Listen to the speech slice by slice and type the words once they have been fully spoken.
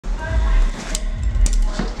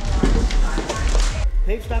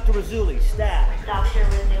Page Dr. Razzulli, staff. Dr.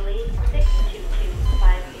 Razzulli,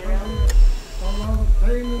 62250. I'm out of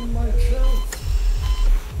pain in my chest.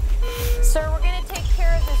 Sir, we're going to take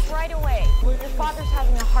care of this right away. Your father's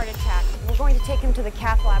having a heart attack. We're going to take him to the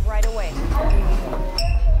cath lab right away.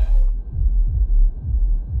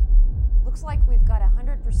 Looks like we've got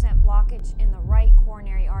 100% blockage in the right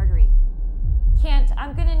coronary artery. Kent,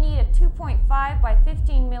 I'm going to need a 2.5 by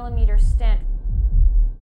 15 millimeter stent.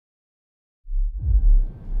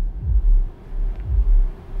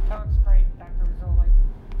 Looks great, Dr. Razzulli.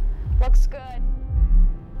 Looks good.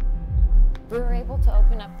 We were able to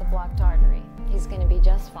open up the blocked artery. He's going to be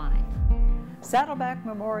just fine. Saddleback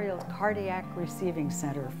Memorial Cardiac Receiving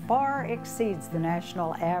Center far exceeds the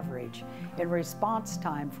national average in response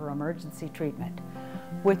time for emergency treatment.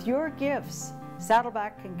 With your gifts,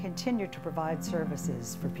 Saddleback can continue to provide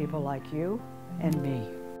services for people like you and me.